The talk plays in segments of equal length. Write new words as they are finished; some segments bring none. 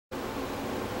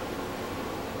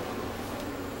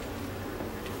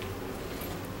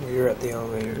You're at the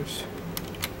elevators.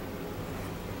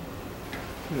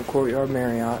 In the Courtyard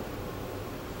Marriott.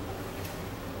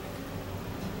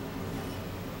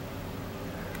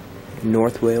 In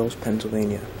North Wales,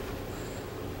 Pennsylvania.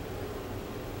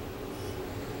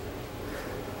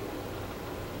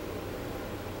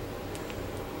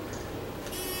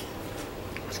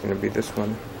 It's gonna be this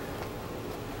one.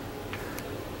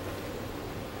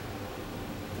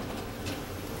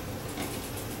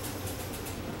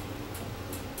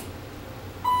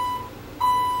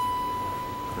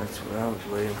 That's what I was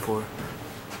waiting for.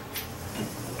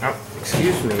 Oh,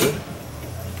 excuse me.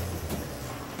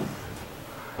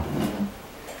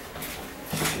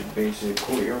 Should basic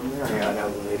Courtyard Marriott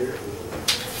elevator.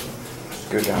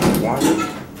 Just go down to one.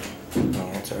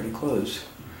 Oh, it's already closed.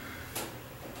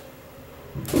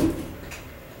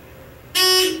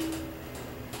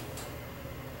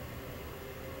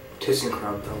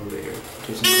 ThyssenKrupp elevator.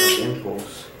 ThyssenKrupp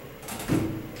Impulse.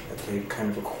 That they kind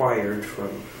of acquired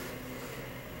from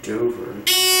Dover.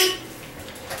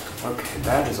 Okay,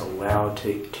 that is a loud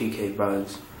TK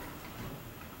buzz.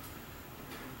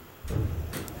 Let's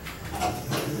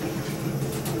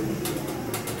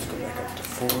go back up to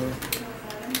 4.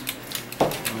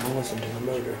 And we'll listen to the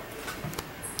motor.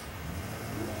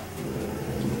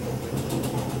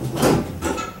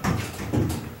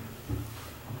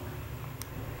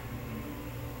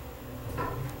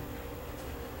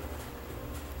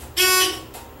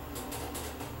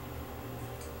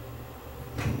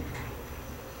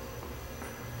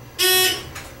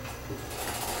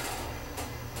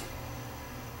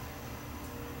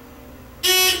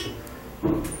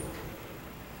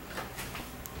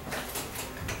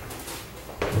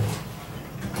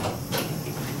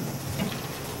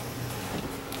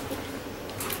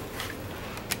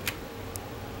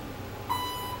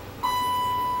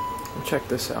 Check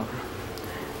this out.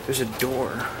 There's a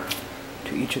door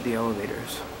to each of the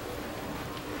elevators.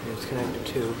 It's connected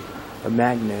to a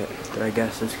magnet that I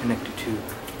guess is connected to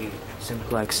the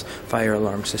simplex fire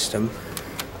alarm system.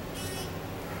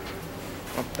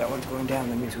 Oh, that one's going down.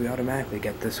 That means we automatically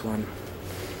get this one.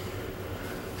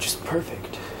 Just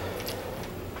perfect.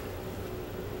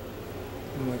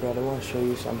 Oh my god, I want to show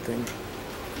you something.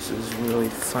 This is really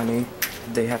funny.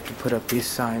 They have to put up these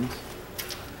signs.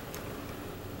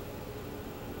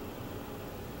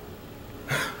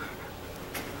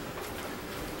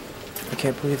 I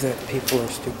can't believe that people are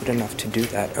stupid enough to do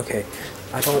that. Okay,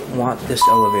 I don't want this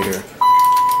elevator.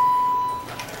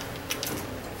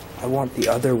 I want the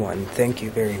other one. Thank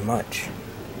you very much.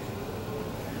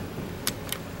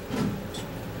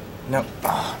 Nope.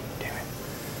 Oh, damn it.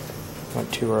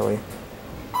 Went too early.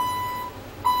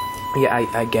 Yeah,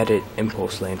 I get it.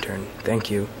 Impulse lantern.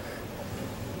 Thank you.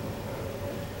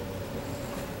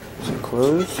 Is it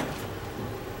closed?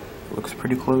 Looks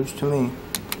pretty closed to me.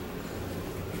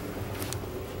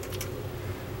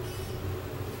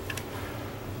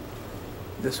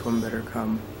 This one better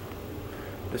come.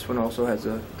 This one also has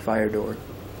a fire door.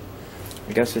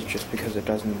 I guess it's just because it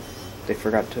doesn't, they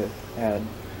forgot to add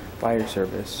fire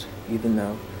service, even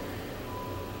though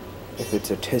if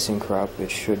it's a ThyssenKrupp, it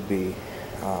should be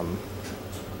part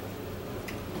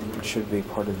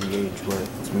of the age where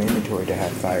it's mandatory to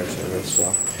have fire service.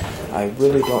 So I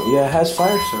really don't, yeah, it has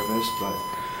fire service, but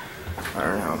I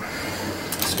don't know.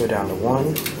 Let's go down to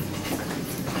 1.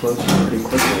 Close it pretty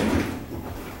quickly.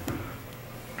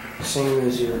 Same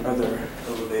as your other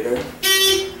elevator.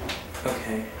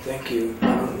 Okay, thank you.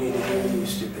 I don't need to hear you,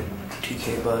 stupid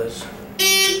TK buzz.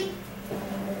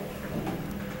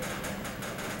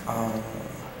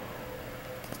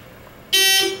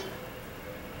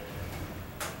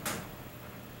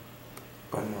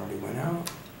 Button already went out.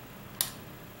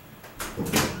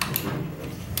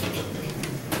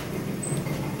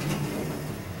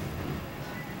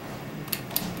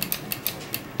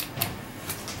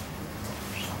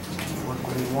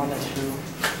 When you want it to.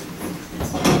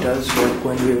 It does work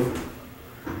when you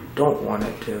don't want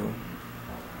it to.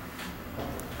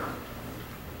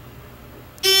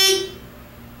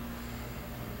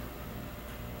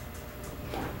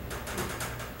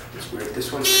 It's weird.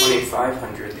 This one's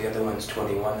 2500, the other one's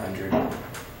 2100.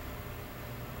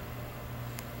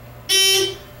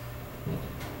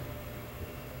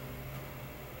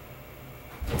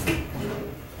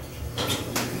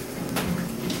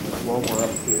 While we're up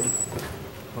here,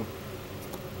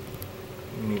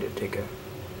 we need to take a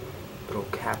little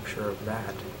capture of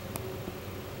that.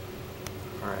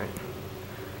 Alright.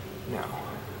 Now,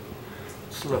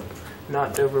 let's look.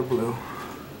 Not Dover blue,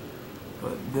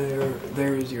 but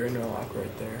there is your interlock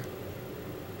right there.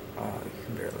 You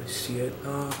can barely see it.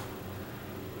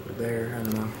 There, I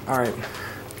don't know. Alright.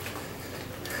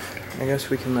 I guess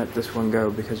we can let this one go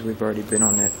because we've already been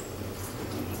on it.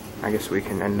 I guess we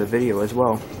can end the video as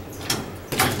well.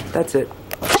 That's it.